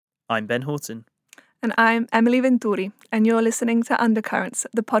I'm Ben Horton. And I'm Emily Venturi, and you're listening to Undercurrents,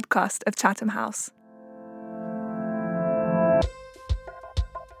 the podcast of Chatham House.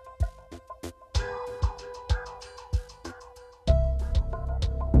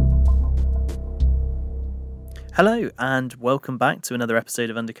 Hello, and welcome back to another episode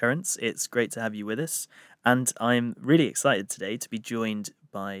of Undercurrents. It's great to have you with us, and I'm really excited today to be joined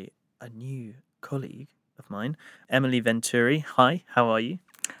by a new colleague of mine, Emily Venturi. Hi, how are you?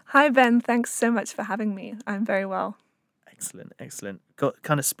 Hi, Ben. Thanks so much for having me. I'm very well. Excellent. Got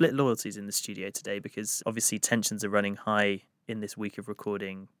kind of split loyalties in the studio today because obviously tensions are running high in this week of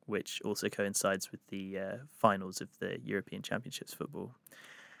recording, which also coincides with the finals of the European Championships football.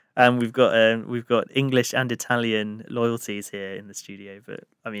 And we've got English and Italian loyalties here in the studio. But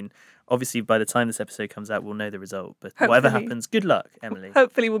I mean, obviously, by the time this episode comes out, we'll know the result. But whatever happens, good luck, Emily.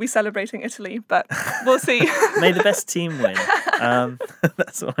 Hopefully, we'll be celebrating Italy, but we'll see. May the best team win.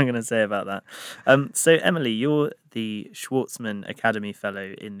 That's what I'm going to say about that. So, Emily, you're the Schwartzman Academy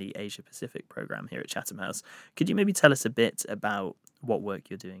Fellow in the Asia Pacific program here at Chatham House. Could you maybe tell us a bit about what work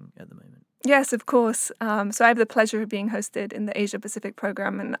you're doing at the moment? Yes, of course. So I have the pleasure of being hosted in the Asia Pacific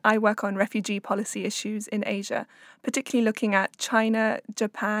program, and I work on refugee policy issues in Asia, particularly looking at China,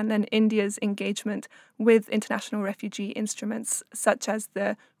 Japan, and India's engagement with international refugee instruments, such as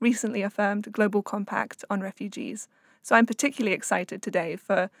the recently affirmed Global Compact on Refugees. So I'm particularly excited today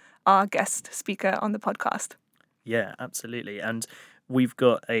for our guest speaker on the podcast. Yeah, absolutely. And we've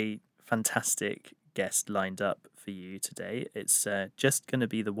got a fantastic guest lined up for you today. It's just going to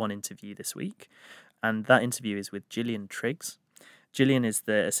be the one interview this week, and that interview is with Gillian Triggs. Gillian is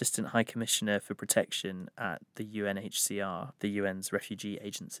the Assistant High Commissioner for Protection at the UNHCR, the UN's refugee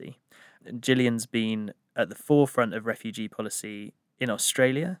agency. Gillian's been at the forefront of refugee policy in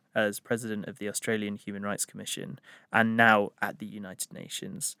Australia as President of the Australian Human Rights Commission, and now at the United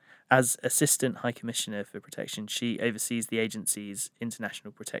Nations. As Assistant High Commissioner for Protection, she oversees the agency's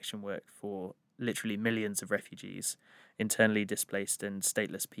international protection work for literally millions of refugees, internally displaced and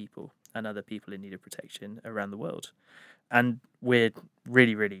stateless people, and other people in need of protection around the world. And we're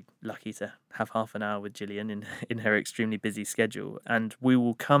really, really lucky to have half an hour with Gillian in her extremely busy schedule. And we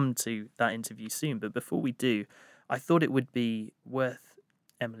will come to that interview soon. But before we do, I thought it would be worth,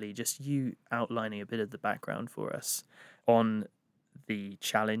 Emily, just you outlining a bit of the background for us on the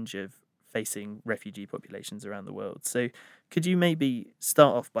challenge of facing refugee populations around the world. So could you maybe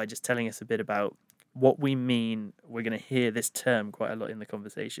start off by just telling us a bit about what we mean? We're going to hear this term quite a lot in the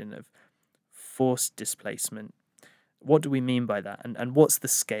conversation of forced displacement. What do we mean by that? And what's the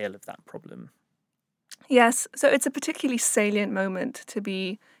scale of that problem? Yes, so it's a particularly salient moment to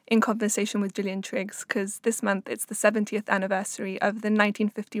be in conversation with Gillian Triggs because this month it's the 70th anniversary of the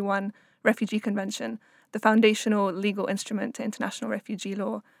 1951 Refugee Convention, the foundational legal instrument to international refugee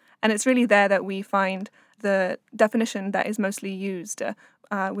law. And it's really there that we find the definition that is mostly used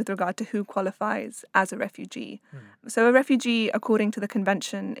with regard to who qualifies as a refugee. So a refugee, according to the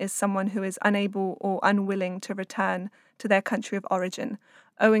convention, is someone who is unable or unwilling to return to their country of origin,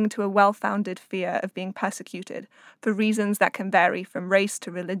 owing to a well-founded fear of being persecuted for reasons that can vary from race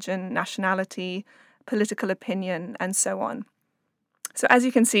to religion, nationality, political opinion, and so on. So as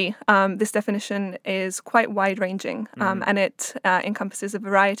you can see, this definition is quite wide-ranging, and it encompasses a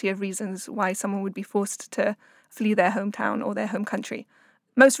variety of reasons why someone would be forced to flee their hometown or their home country.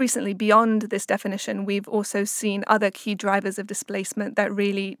 Most recently, beyond this definition, we've also seen other key drivers of displacement that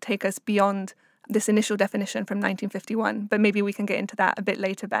really take us beyond this initial definition from 1951, but maybe we can get into that a bit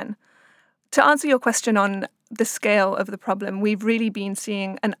later, Ben. To answer your question on the scale of the problem, we've really been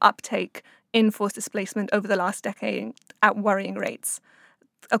seeing an uptake in forced displacement over the last decade at worrying rates.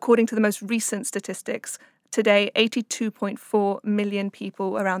 According to the most recent statistics, today 82.4 million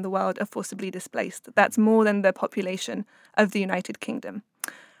people around the world are forcibly displaced. That's more than the population of the United Kingdom.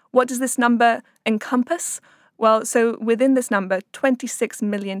 What does this number encompass? Well, so within this number, 26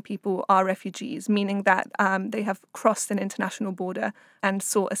 million people are refugees, meaning that they have crossed an international border and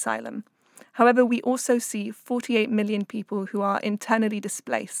sought asylum. However, we also see 48 million people who are internally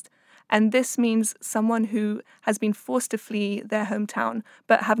displaced. And this means someone who has been forced to flee their hometown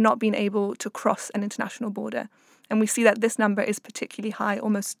but have not been able to cross an international border. And we see that this number is particularly high,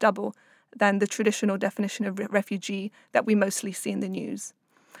 almost double than the traditional definition of refugee that we mostly see in the news.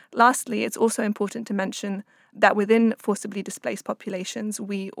 Lastly, it's also important to mention that within forcibly displaced populations,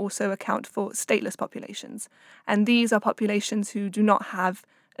 we also account for stateless populations. And these are populations who do not have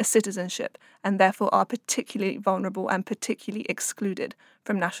a citizenship and therefore are particularly vulnerable and particularly excluded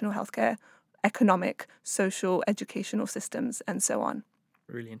from national healthcare, economic, social, educational systems, and so on.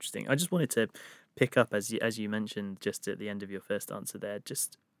 Really interesting. I just wanted to pick up, as you mentioned just at the end of your first answer there,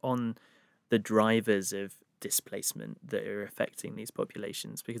 just on the drivers of displacement that are affecting these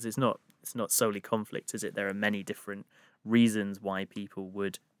populations? Because it's not solely conflict, is it? There are many different reasons why people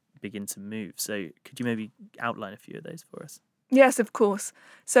would begin to move. So could you maybe outline a few of those for us? Yes, of course.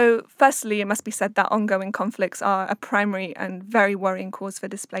 So, firstly, it must be said that ongoing conflicts are a primary and very worrying cause for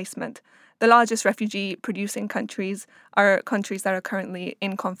displacement. The largest refugee producing countries are countries that are currently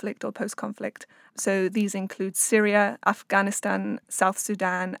in conflict or post conflict. So, these include Syria, Afghanistan, South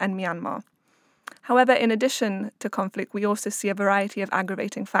Sudan, and Myanmar. However, in addition to conflict, we also see a variety of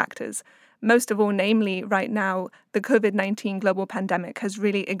aggravating factors. Most of all, namely, right now, the COVID-19 global pandemic has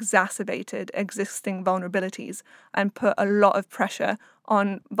really exacerbated existing vulnerabilities and put a lot of pressure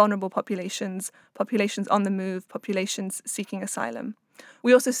on vulnerable populations, populations on the move, populations seeking asylum.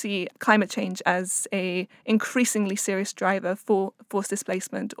 We also see climate change as a increasingly serious driver for forced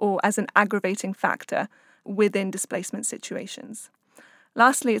displacement or as an aggravating factor within displacement situations.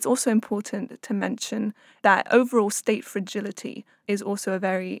 Lastly, it's also important to mention that overall state fragility is also a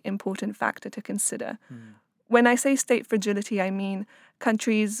very important factor to consider. Hmm. When I say state fragility, I mean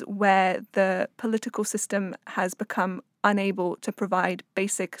countries where the political system has become unable to provide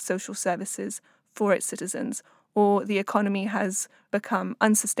basic social services for its citizens, or the economy has become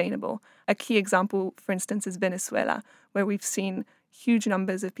unsustainable. A key example, for instance, is Venezuela, where we've seen huge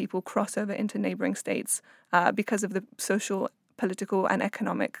numbers of people cross over into neighboring states because of the social, political, and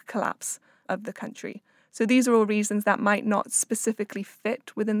economic collapse of the country. So these are all reasons that might not specifically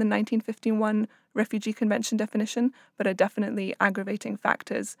fit within the 1951 Refugee Convention definition, but are definitely aggravating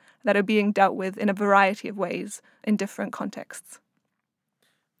factors that are being dealt with in a variety of ways in different contexts.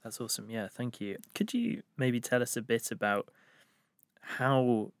 That's awesome. Yeah, thank you. Could you maybe tell us a bit about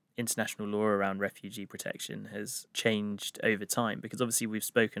how international law around refugee protection has changed over time? Because obviously we've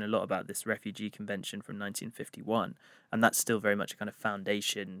spoken a lot about this Refugee Convention from 1951, and that's still very much a kind of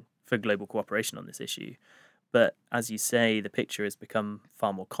foundation for global cooperation on this issue. But as you say, the picture has become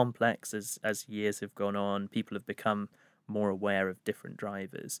far more complex as years have gone on. People have become more aware of different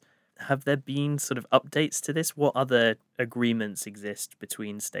drivers. Have there been sort of updates to this? What other agreements exist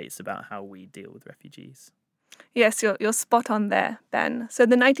between states about how we deal with refugees? Yes, you're spot on there, Ben. So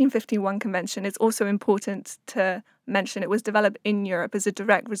the 1951 convention is also important to mention. It was developed in Europe as a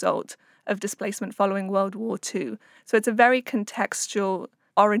direct result of displacement following World War II. So it's a very contextual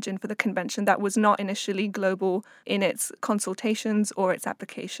origin for the convention that was not initially global in its consultations or its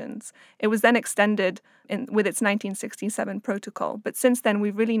applications. It was then extended with its 1967 protocol. But since then,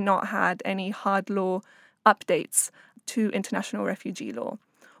 we've really not had any hard law updates to international refugee law.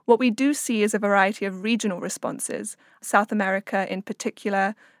 What we do see is a variety of regional responses. South America, in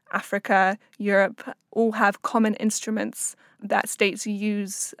particular, Africa, Europe, all have common instruments that states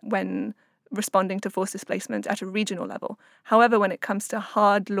use when responding to forced displacement at a regional level. However, when it comes to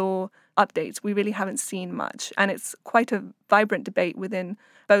hard law updates, we really haven't seen much. And it's quite a vibrant debate within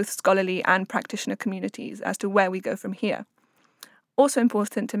both scholarly and practitioner communities as to where we go from here. Also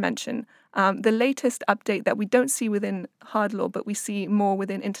important to mention, the latest update that we don't see within hard law, but we see more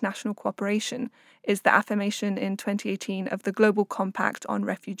within international cooperation, is the affirmation in 2018 of the Global Compact on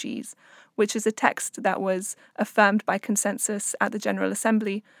Refugees, which is a text that was affirmed by consensus at the General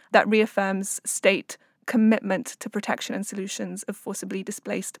Assembly that reaffirms state commitment to protection and solutions of forcibly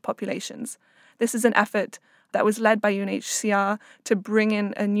displaced populations. This is an effort that was led by UNHCR to bring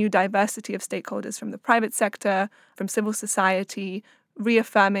in a new diversity of stakeholders from the private sector, from civil society,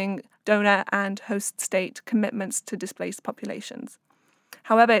 reaffirming donor and host state commitments to displaced populations.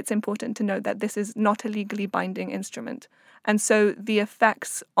 However, it's important to note that this is not a legally binding instrument. And so the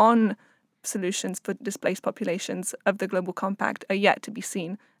effects on solutions for displaced populations of the Global Compact are yet to be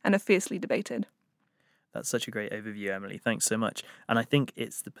seen and are fiercely debated. That's such a great overview, Emily. Thanks so much. And I think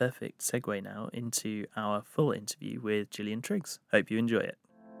it's the perfect segue now into our full interview with Gillian Triggs. Hope you enjoy it.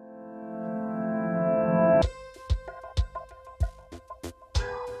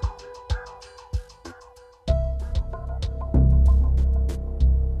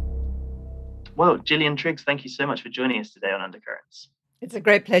 Well, Gillian Triggs, thank you so much for joining us today on Undercurrents. It's a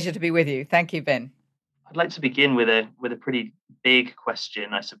great pleasure to be with you. Thank you, Ben. I'd like to begin with a pretty big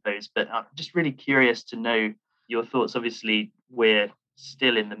question, I suppose, but I'm just really curious to know your thoughts. Obviously, we're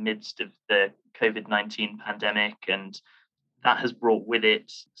still in the midst of the COVID-19 pandemic, and that has brought with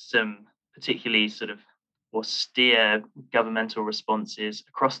it some particularly sort of austere governmental responses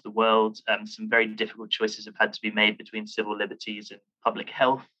across the world. Some very difficult choices have had to be made between civil liberties and public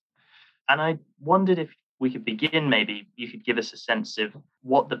health. And I wondered if we could begin, maybe you could give us a sense of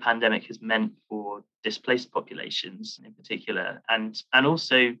what the pandemic has meant for displaced populations in particular, and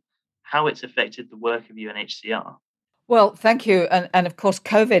also how it's affected the work of UNHCR. Well, thank you. And of course,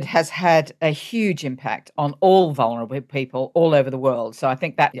 COVID has had a huge impact on all vulnerable people all over the world. So I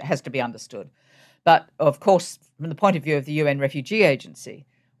think that has to be understood. But of course, from the point of view of the UN Refugee Agency,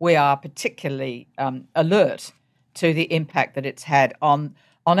 we are particularly alert to the impact that it's had on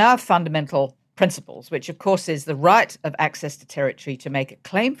our fundamental principles, which of course is the right of access to territory to make a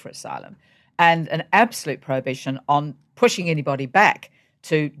claim for asylum and an absolute prohibition on pushing anybody back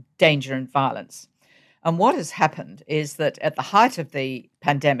to danger and violence. And what has happened is that at the height of the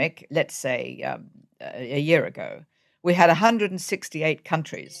pandemic, let's say a year ago, we had 168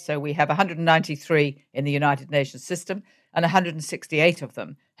 countries. So we have 193 in the United Nations system, and 168 of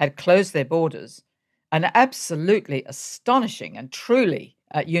them had closed their borders. An absolutely astonishing and truly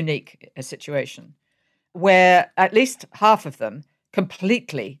unique situation where at least half of them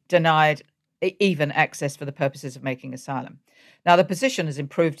completely denied even access for the purposes of making asylum. Now, the position has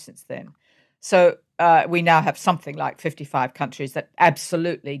improved since then. So we now have something like 55 countries that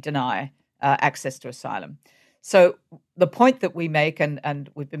absolutely deny access to asylum. So the point that we make, and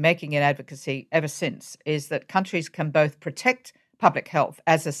we've been making in advocacy ever since, is that countries can both protect public health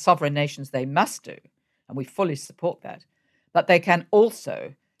as a sovereign nations they must do, and we fully support that, but they can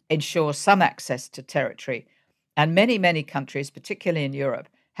also ensure some access to territory. And many, many countries, particularly in Europe,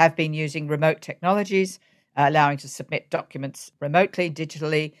 have been using remote technologies, allowing to submit documents remotely,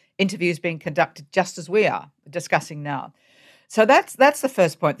 digitally, interviews being conducted just as we are discussing now. So that's the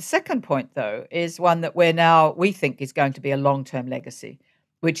first point. The second point, though, is one that we think is going to be a long-term legacy,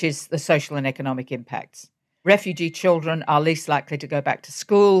 which is the social and economic impacts. Refugee children are least likely to go back to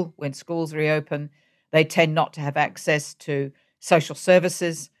school when schools reopen. They tend not to have access to social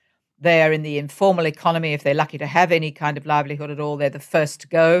services. They are in the informal economy. If they're lucky to have any kind of livelihood at all, they're the first to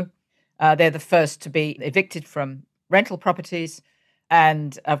go. They're the first to be evicted from rental properties.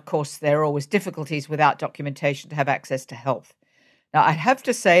 And of course, there are always difficulties without documentation to have access to health. Now, I have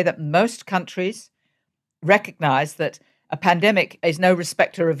to say that most countries recognize that a pandemic is no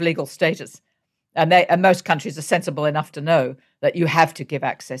respecter of legal status. And most countries are sensible enough to know that you have to give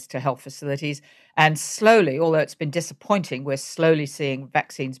access to health facilities. And slowly, although it's been disappointing, we're slowly seeing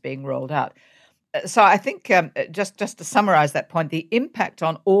vaccines being rolled out. So I think just to summarize that point, the impact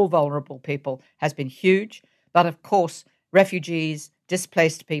on all vulnerable people has been huge. But of course, refugees,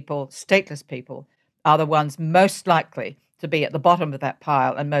 displaced people, stateless people are the ones most likely to be at the bottom of that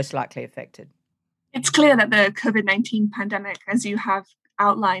pile and most likely affected. It's clear that the COVID-19 pandemic, as you have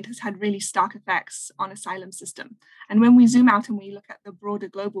outlined, has had really stark effects on asylum system. And when we zoom out and we look at the broader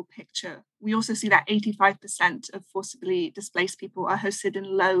global picture, we also see that 85% of forcibly displaced people are hosted in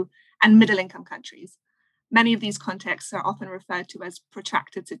low and middle income countries. Many of these contexts are often referred to as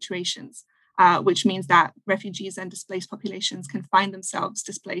protracted situations, which means that refugees and displaced populations can find themselves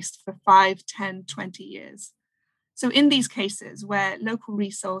displaced for 5, 10, 20 years. So, in these cases where local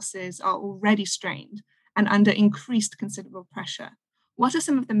resources are already strained and under increased considerable pressure, what are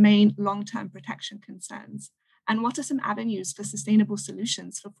some of the main long term protection concerns? And what are some avenues for sustainable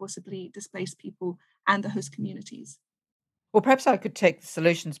solutions for forcibly displaced people and the host communities? Well, perhaps I could take the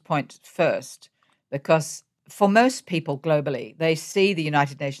solutions point first, because for most people globally, they see the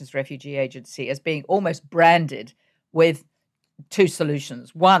United Nations Refugee Agency as being almost branded with two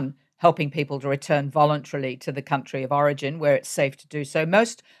solutions. One, helping people to return voluntarily to the country of origin where it's safe to do so.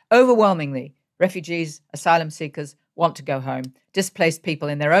 Most overwhelmingly, refugees, asylum seekers want to go home. Displaced people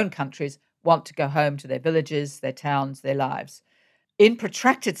in their own countries want to go home to their villages, their towns, their lives. In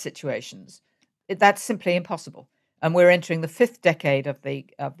protracted situations, that's simply impossible. And we're entering the fifth decade of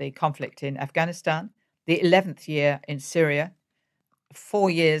the conflict in Afghanistan, the 11th year in Syria,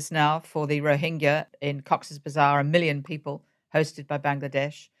 4 years now for the Rohingya in Cox's Bazar, 1 million people hosted by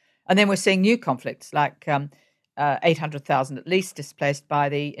Bangladesh. And then we're seeing new conflicts like 800,000 at least displaced by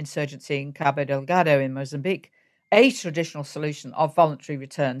the insurgency in Cabo Delgado in Mozambique. A traditional solution of voluntary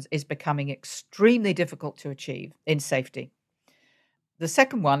returns is becoming extremely difficult to achieve in safety. The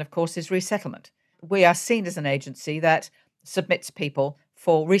second one, of course, is resettlement. We are seen as an agency that submits people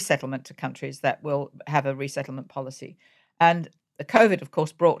for resettlement to countries that will have a resettlement policy. And the COVID, of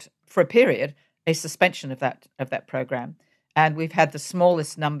course, brought for a period a suspension of that program. And we've had the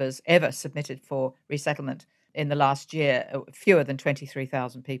smallest numbers ever submitted for resettlement in the last year, fewer than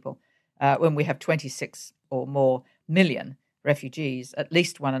 23,000 people, when we have 26 or more million refugees, at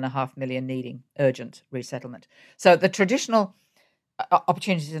least 1.5 million needing urgent resettlement. So the traditional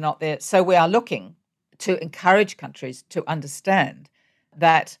opportunities are not there. So we are looking to encourage countries to understand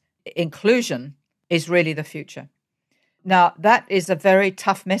that inclusion is really the future. Now, that is a very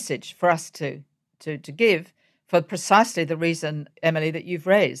tough message for us to give for precisely the reason, Emily, that you've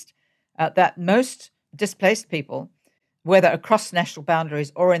raised, that most displaced people whether across national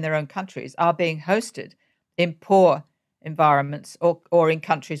boundaries or in their own countries, are being hosted in poor environments or in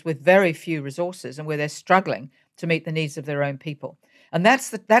countries with very few resources and where they're struggling to meet the needs of their own people. And that's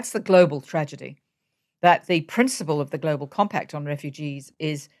the global tragedy, that the principle of the Global Compact on refugees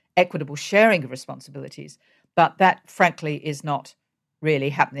is equitable sharing of responsibilities, but that, frankly, is not really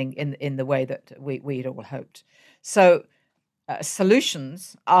happening in the way that we'd all hoped. So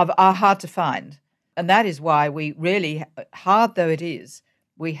solutions are hard to find. And that is why we really, hard though it is,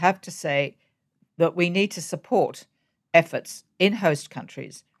 we have to say that we need to support efforts in host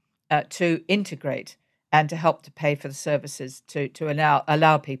countries to integrate and to help to pay for the services to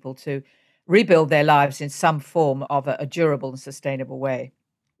allow people to rebuild their lives in some form of a durable and sustainable way.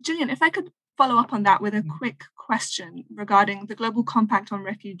 Gillian, if I could follow up on that with a quick question regarding the Global Compact on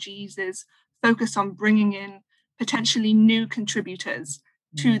Refugees is focused on bringing in potentially new contributors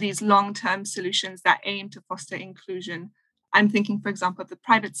to these long-term solutions that aim to foster inclusion. I'm thinking, for example, of the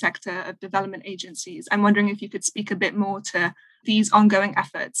private sector, of development agencies. I'm wondering if you could speak a bit more to these ongoing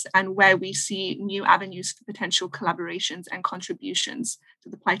efforts and where we see new avenues for potential collaborations and contributions to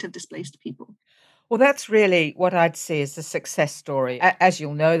the plight of displaced people. Well, that's really what I'd see as a success story. As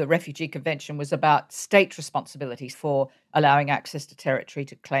you'll know, the Refugee Convention was about state responsibilities for allowing access to territory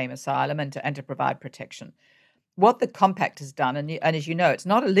to claim asylum and to provide protection. What the compact has done, and as you know, it's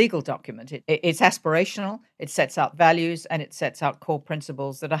not a legal document. It's aspirational. It sets out values and it sets out core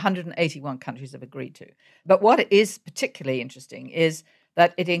principles that 181 countries have agreed to. But what is particularly interesting is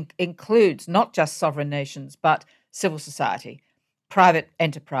that it includes not just sovereign nations, but civil society, private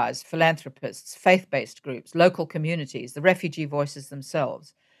enterprise, philanthropists, faith-based groups, local communities, the refugee voices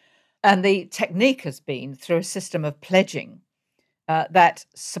themselves. And the technique has been through a system of pledging that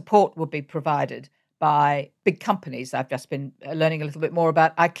support would be provided by big companies. I've just been learning a little bit more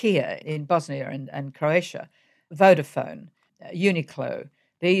about IKEA in Bosnia and Croatia, Vodafone, Uniqlo.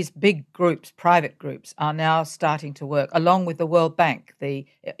 These big groups, private groups, are now starting to work along with the World Bank, the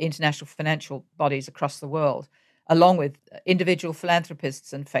international financial bodies across the world, along with individual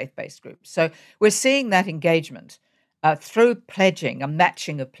philanthropists and faith-based groups. So we're seeing that engagement through pledging, a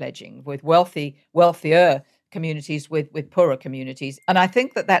matching of pledging with wealthier communities with poorer communities. And I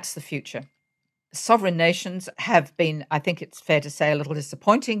think that that's the future. Sovereign nations have been, I think it's fair to say, a little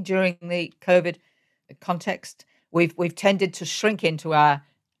disappointing during the COVID context. We've tended to shrink into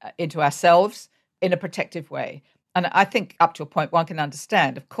ourselves in a protective way. And I think up to a point one can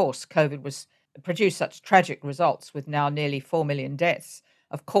understand, of course, COVID was produced such tragic results with now nearly 4 million deaths.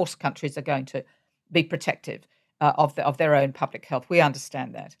 Of course, countries are going to be protective of their own public health. We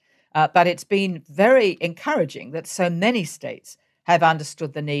understand that. But it's been very encouraging that so many states have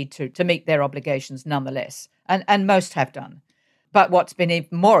understood the need to meet their obligations nonetheless, and most have done. But what's been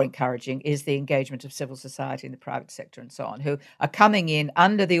even more encouraging is the engagement of civil society and the private sector and so on, who are coming in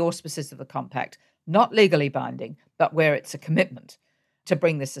under the auspices of the compact, not legally binding, but where it's a commitment to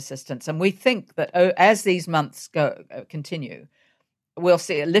bring this assistance. And we think that as these months continue, we'll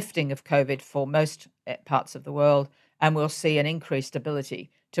see a lifting of COVID for most parts of the world, and we'll see an increased ability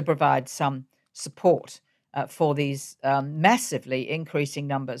to provide some support for these massively increasing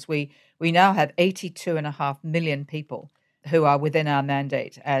numbers. We now have 82.5 million people who are within our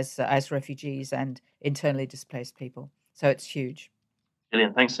mandate as refugees and internally displaced people. So it's huge.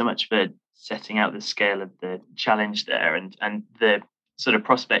 Gillian, thanks so much for setting out the scale of the challenge there, and the sort of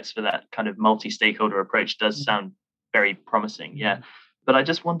prospects for that kind of multi-stakeholder approach does sound very promising. Yeah. But I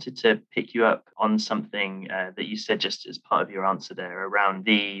just wanted to pick you up on something that you said just as part of your answer there around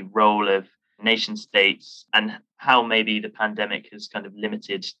the role of nation states and how maybe the pandemic has kind of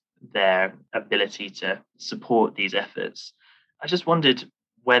limited their ability to support these efforts. I just wondered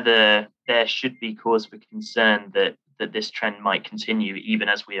whether there should be cause for concern that this trend might continue even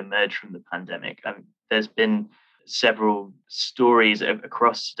as we emerge from the pandemic. There's been several stories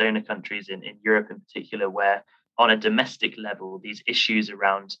across donor countries in Europe in particular where on a domestic level, these issues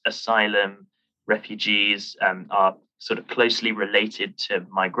around asylum, refugees are sort of closely related to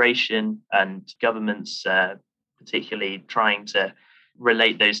migration, and governments particularly trying to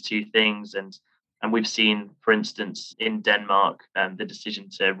relate those two things. And we've seen, for instance, in Denmark, the decision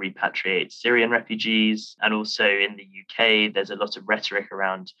to repatriate Syrian refugees. And also in the UK, there's a lot of rhetoric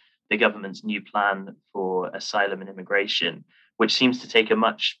around the government's new plan for asylum and immigration, which seems to take a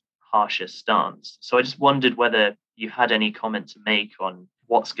much harsher stance. So I just wondered whether you had any comment to make on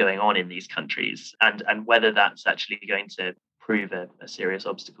what's going on in these countries and whether that's actually going to prove a serious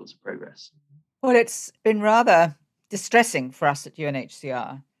obstacle to progress. Well, it's been rather distressing for us at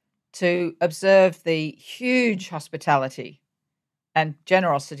UNHCR to observe the huge hospitality and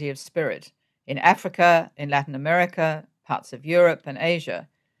generosity of spirit in Africa, in Latin America, parts of Europe and Asia,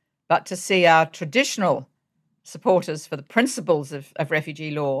 but to see our traditional supporters for the principles of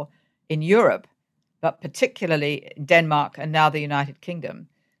refugee law in Europe, but particularly in Denmark and now the United Kingdom,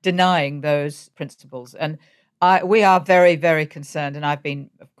 denying those principles. And we are very, very concerned, and I've been,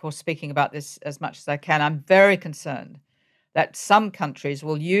 of course, speaking about this as much as I can. I'm very concerned that some countries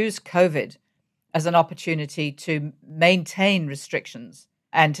will use COVID as an opportunity to maintain restrictions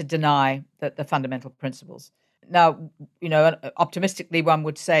and to deny the fundamental principles. Now, optimistically, one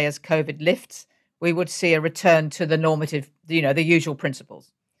would say as COVID lifts, we would see a return to the normative, the usual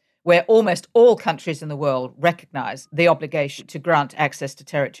principles, where almost all countries in the world recognize the obligation to grant access to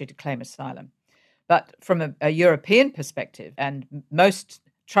territory to claim asylum. But from a European perspective, and most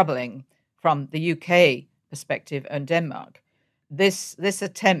troubling from the UK perspective and Denmark, this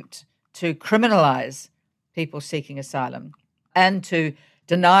attempt to criminalize people seeking asylum and to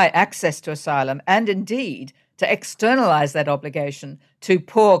deny access to asylum, and indeed to externalize that obligation to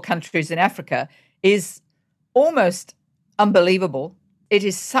poor countries in Africa, is almost unbelievable. It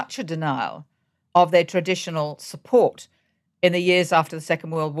is such a denial of their traditional support in the years after the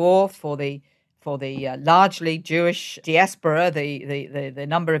Second World War for the largely Jewish diaspora, the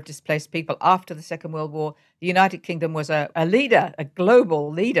number of displaced people after the Second World War. The United Kingdom was a leader, a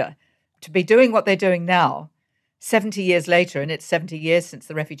global leader. To be doing what they're doing now, 70 years later, and it's 70 years since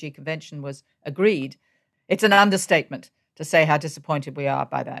the Refugee Convention was agreed, it's an understatement to say how disappointed we are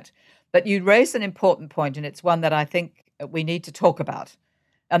by that. But you raise an important point, and it's one that I think we need to talk about,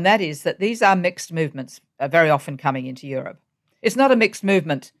 and that is that these are mixed movements very often coming into Europe. It's not a mixed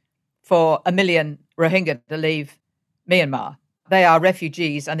movement for 1 million Rohingya to leave Myanmar. They are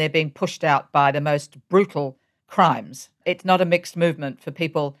refugees and they're being pushed out by the most brutal crimes. It's not a mixed movement for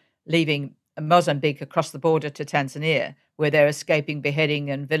people leaving Mozambique across the border to Tanzania, where they're escaping beheading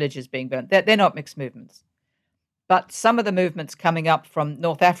and villages being burnt. They're not mixed movements. But some of the movements coming up from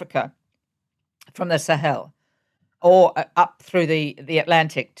North Africa, from the Sahel, or up through the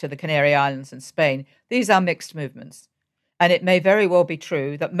Atlantic to the Canary Islands and Spain, these are mixed movements. And it may very well be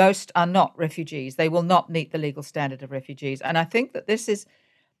true that most are not refugees. They will not meet the legal standard of refugees. And I think that this is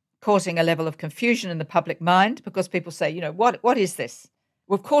causing a level of confusion in the public mind, because people say, what is this?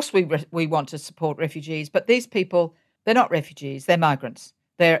 Well, of course we want to support refugees, but these people, they're not refugees, they're migrants.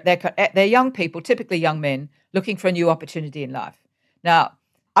 They're young people, typically young men, looking for a new opportunity in life. Now,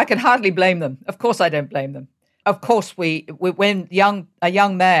 I can hardly blame them. Of course I don't blame them. Of course, when a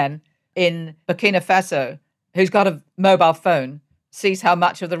young man in Burkina Faso who's got a mobile phone sees how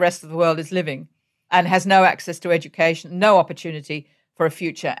much of the rest of the world is living and has no access to education, no opportunity for a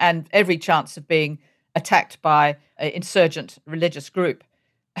future, and every chance of being attacked by an insurgent religious group,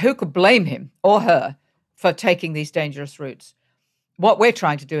 who could blame him or her for taking these dangerous routes? What we're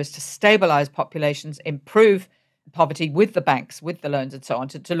trying to do is to stabilize populations, improve poverty with the banks, with the loans and so on,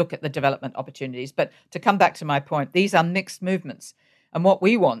 to look at the development opportunities. But to come back to my point, these are mixed movements. And what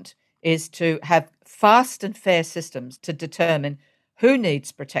we want is to have fast and fair systems to determine who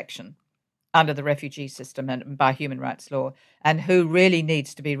needs protection under the refugee system and by human rights law, and who really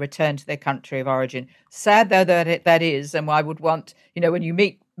needs to be returned to their country of origin. Sad though that is, and I would want, when you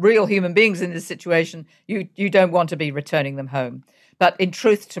meet real human beings in this situation, you don't want to be returning them home. But in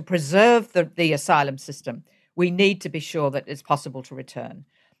truth, to preserve the asylum system, we need to be sure that it's possible to return.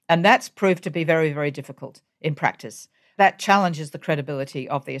 And that's proved to be very, very difficult in practice. That challenges the credibility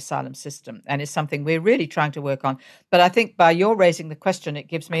of the asylum system and is something we're really trying to work on. But I think by your raising the question, it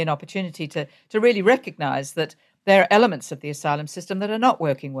gives me an opportunity to really recognize that there are elements of the asylum system that are not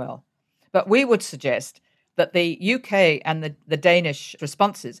working well. But we would suggest that the UK and the Danish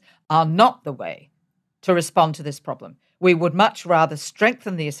responses are not the way to respond to this problem. We would much rather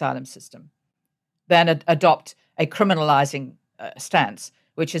strengthen the asylum system than adopt a criminalizing stance,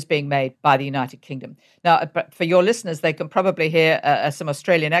 which is being made by the United Kingdom. Now, but for your listeners, they can probably hear some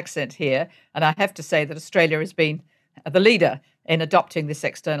Australian accent here. And I have to say that Australia has been the leader in adopting this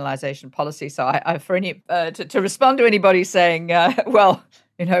externalization policy. So to respond to anybody saying,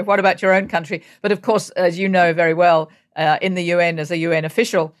 what about your own country? But of course, as you know very well, in the UN, as a UN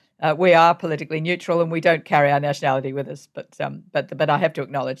official, we are politically neutral and we don't carry our nationality with us. But I have to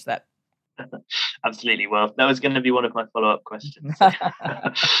acknowledge that. Absolutely. Well, that was going to be one of my follow-up questions. So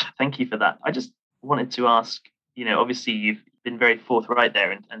thank you for that. I just wanted to ask, obviously you've been very forthright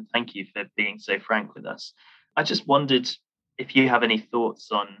there, and thank you for being so frank with us. I just wondered if you have any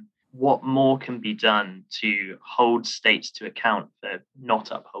thoughts on what more can be done to hold states to account for not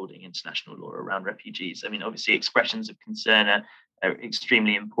upholding international law around refugees. I mean, obviously expressions of concern are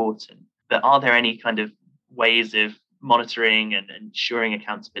extremely important, but are there any kind of ways of monitoring and ensuring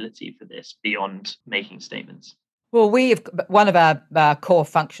accountability for this beyond making statements? Well, one of our core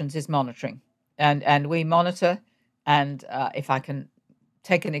functions is monitoring, and we monitor. And if I can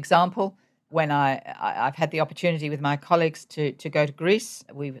take an example, when I've had the opportunity with my colleagues to go to Greece,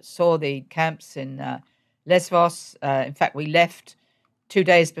 we saw the camps in Lesbos. In fact, we left 2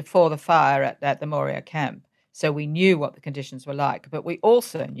 days before the fire at the Moria camp, so we knew what the conditions were like. But we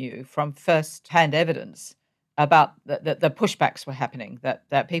also knew from first-hand evidence about the pushbacks were happening.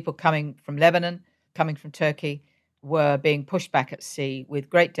 That people coming from Lebanon, coming from Turkey, were being pushed back at sea with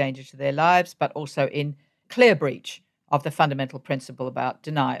great danger to their lives, but also in clear breach of the fundamental principle about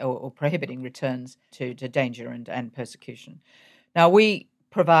deny or prohibiting returns to danger and persecution. Now, we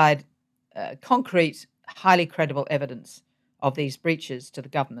provide concrete, highly credible evidence of these breaches to the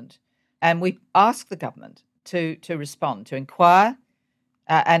government, and we ask the government to respond, to inquire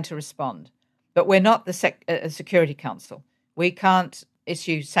and to respond. But we're not the Security Council. We can't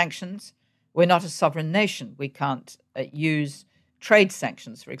issue sanctions. We're not a sovereign nation. We can't use trade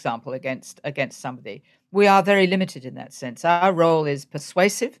sanctions, for example, against somebody. We are very limited in that sense. Our role is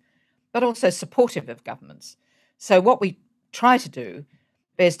persuasive, but also supportive of governments. So what we try to do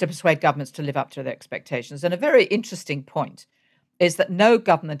is to persuade governments to live up to their expectations. And a very interesting point is that no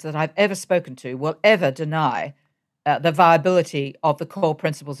government that I've ever spoken to will ever deny the viability of the core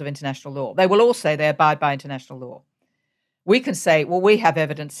principles of international law. They will all say they abide by international law. We can say, well, we have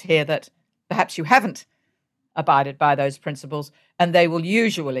evidence here that perhaps you haven't abided by those principles, and they will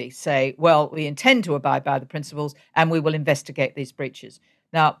usually say, well, we intend to abide by the principles and we will investigate these breaches.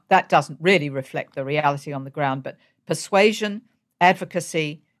 Now, that doesn't really reflect the reality on the ground, but persuasion,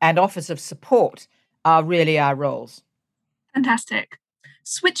 advocacy, and offers of support are really our roles. Fantastic.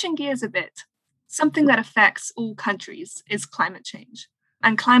 Switching gears a bit, something that affects all countries is climate change.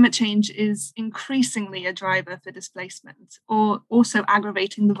 And climate change is increasingly a driver for displacement, or also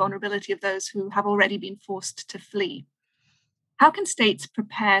aggravating the vulnerability of those who have already been forced to flee. How can states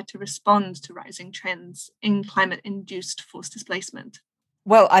prepare to respond to rising trends in climate induced forced displacement?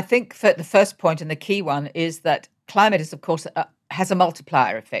 Well, I think for the first point and the key one is that climate is, of course, has a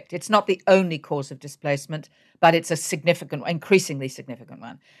multiplier effect. It's not the only cause of displacement, but it's a significant, increasingly significant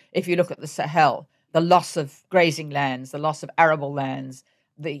one. If you look at the Sahel, the loss of grazing lands, the loss of arable lands,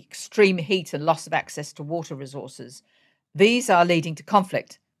 the extreme heat and loss of access to water resources, these are leading to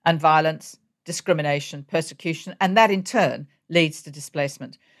conflict and violence, discrimination, persecution, and that in turn leads to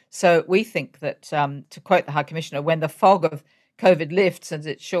displacement. So we think that, to quote the High Commissioner, when the fog of COVID lifts, as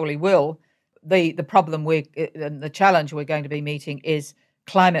it surely will, the problem and the challenge we're going to be meeting is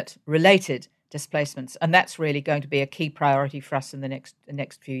climate-related displacements, and that's really going to be a key priority for us in the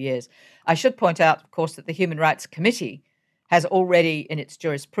next few years. I should point out, of course, that the Human Rights Committee has already, in its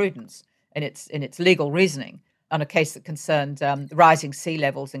jurisprudence, in its legal reasoning, on a case that concerned rising sea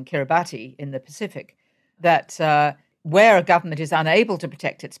levels in Kiribati in the Pacific, that where a government is unable to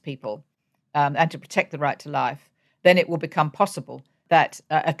protect its people and to protect the right to life, then it will become possible that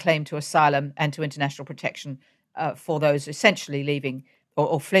a claim to asylum and to international protection for those essentially leaving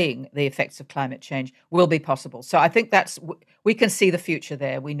or fleeing the effects of climate change will be possible. So I think we can see the future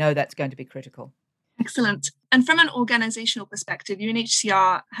there. We know that's going to be critical. Excellent. And from an organizational perspective,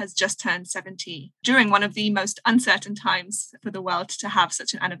 UNHCR has just turned 70 during one of the most uncertain times for the world to have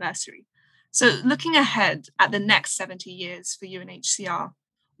such an anniversary. So looking ahead at the next 70 years for UNHCR,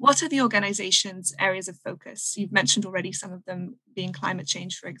 what are the organization's areas of focus? You've mentioned already some of them being climate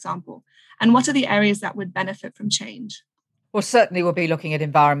change, for example. And what are the areas that would benefit from change? Well, certainly we'll be looking at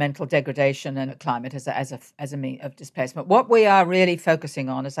environmental degradation and climate as a means of displacement. What we are really focusing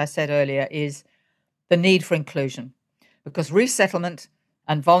on, as I said earlier, is the need for inclusion, because resettlement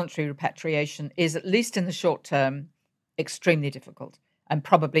and voluntary repatriation is, at least in the short term, extremely difficult, and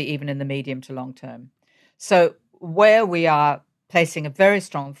probably even in the medium to long term. So where we are placing a very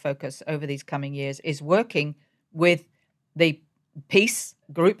strong focus over these coming years is working with the peace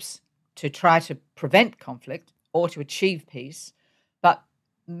groups to try to prevent conflict or to achieve peace, but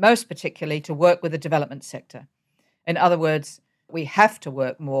most particularly to work with the development sector. In other words, we have to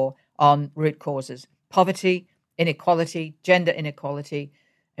work more on root causes: poverty, inequality, gender inequality,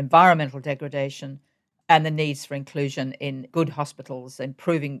 environmental degradation, and the needs for inclusion in good hospitals,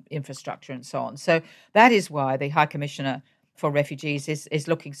 improving infrastructure, and so on. So that is why the High Commissioner for Refugees is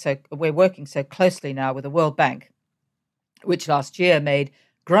looking we're working so closely now with the World Bank, which last year made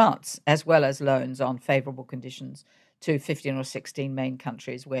grants as well as loans on favorable conditions to 15 or 16 main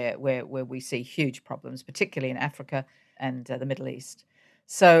countries where we see huge problems, particularly in Africa and the Middle East.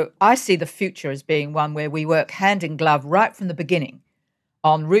 So I see the future as being one where we work hand in glove right from the beginning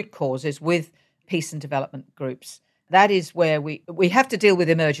on root causes with peace and development groups. That is where we have to deal with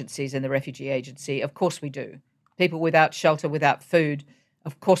emergencies in the refugee agency. Of course we do. people without shelter, without food,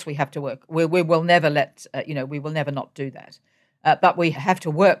 of course we have to work. We will never we will never not do that. But we have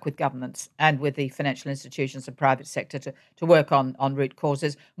to work with governments and with the financial institutions and private sector to work on root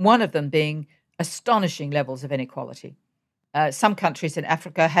causes, one of them being astonishing levels of inequality. Some countries in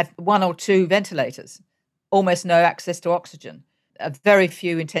Africa have 1 or 2 ventilators, almost no access to oxygen, very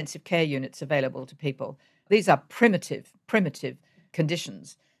few intensive care units available to people. These are primitive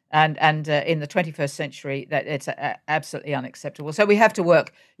conditions. And in the 21st century, that it's absolutely unacceptable. So we have to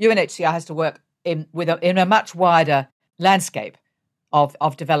work. UNHCR has to work in a much wider landscape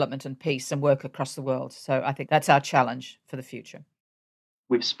of development and peace and work across the world. So I think that's our challenge for the future.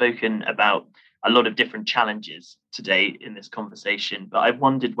 We've spoken about a lot of different challenges today in this conversation, but I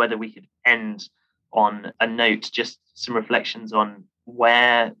wondered whether we could end on a note, just some reflections on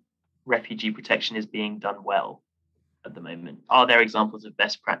where refugee protection is being done well at the moment. Are there examples of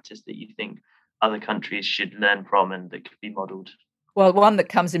best practice that you think other countries should learn from and that could be modelled? Well, one that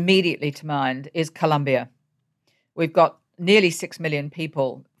comes immediately to mind is Colombia. We've got nearly 6 million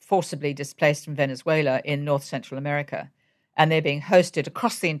people forcibly displaced from Venezuela in North Central America, and they're being hosted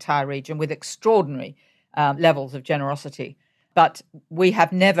across the entire region with extraordinary levels of generosity. But we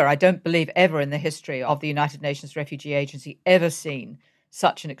have never, I don't believe ever in the history of the United Nations Refugee Agency, ever seen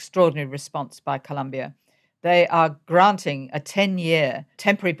such an extraordinary response by Colombia. They are granting a 10-year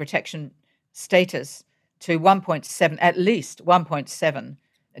temporary protection status to 1.7, at least 1.7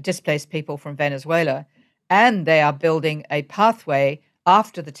 displaced people from Venezuela, and they are building a pathway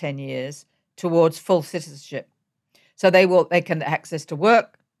after the 10 years towards full citizenship. So they can access to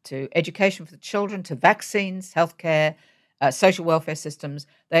work, to education for the children, to vaccines, healthcare, social welfare systems.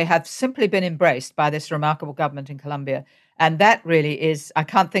 They have simply been embraced by this remarkable government in Colombia. And that really is, I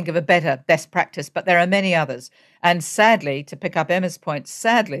can't think of a better best practice, but there are many others. And sadly, to pick up Emma's point,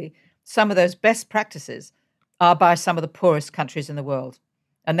 sadly, some of those best practices are by some of the poorest countries in the world.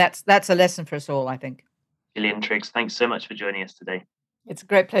 And that's a lesson for us all, I think. Gillian Triggs, thanks so much for joining us today. It's a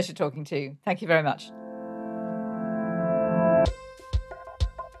great pleasure talking to you. Thank you very much.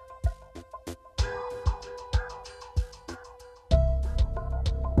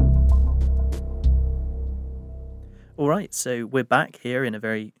 All right, so we're back here in a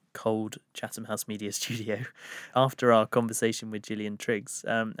very cold Chatham House Media studio after our conversation with Gillian Triggs.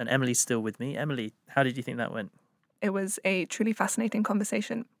 And Emily's still with me. Emily, how did you think that went? It was a truly fascinating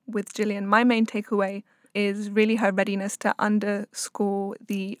conversation with Gillian. My main takeaway is really her readiness to underscore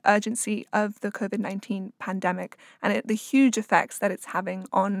the urgency of the COVID-19 pandemic and the huge effects that it's having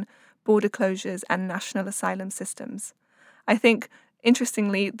on border closures and national asylum systems. I think,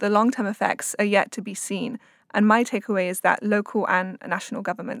 interestingly, the long-term effects are yet to be seen. And my takeaway is that local and national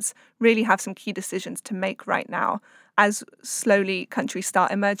governments really have some key decisions to make right now as slowly countries start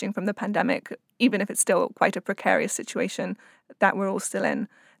emerging from the pandemic, even if it's still quite a precarious situation that we're all still in.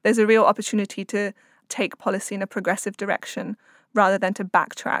 There's a real opportunity to take policy in a progressive direction rather than to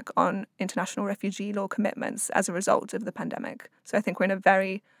backtrack on international refugee law commitments as a result of the pandemic. So I think we're in a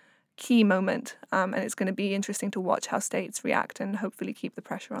very key moment, and it's going to be interesting to watch how states react and hopefully keep the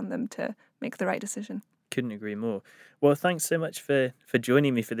pressure on them to make the right decision. Couldn't agree more. Well, thanks so much for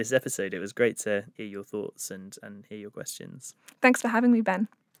joining me for this episode. It was great to hear your thoughts and hear your questions. Thanks for having me, Ben.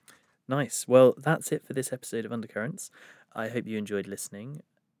 Nice. Well, that's it for this episode of Undercurrents. I hope you enjoyed listening.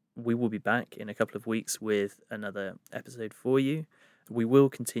 We will be back in a couple of weeks with another episode for you. We will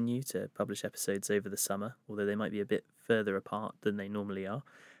continue to publish episodes over the summer, although they might be a bit further apart than they normally are.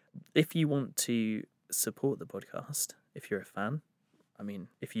 If you want to support the podcast, if you're a fan, I mean,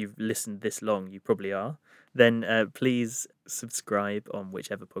 if you've listened this long, you probably are, then please subscribe on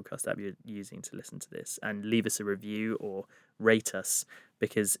whichever podcast app you're using to listen to this and leave us a review or rate us,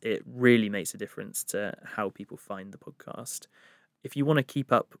 because it really makes a difference to how people find the podcast. If you want to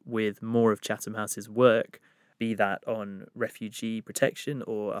keep up with more of Chatham House's work, be that on refugee protection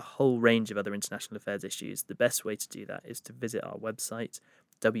or a whole range of other international affairs issues, the best way to do that is to visit our website,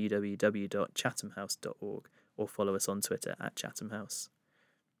 www.chathamhouse.org, or follow us on Twitter @Chatham House.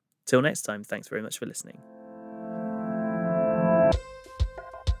 Till next time, thanks very much for listening.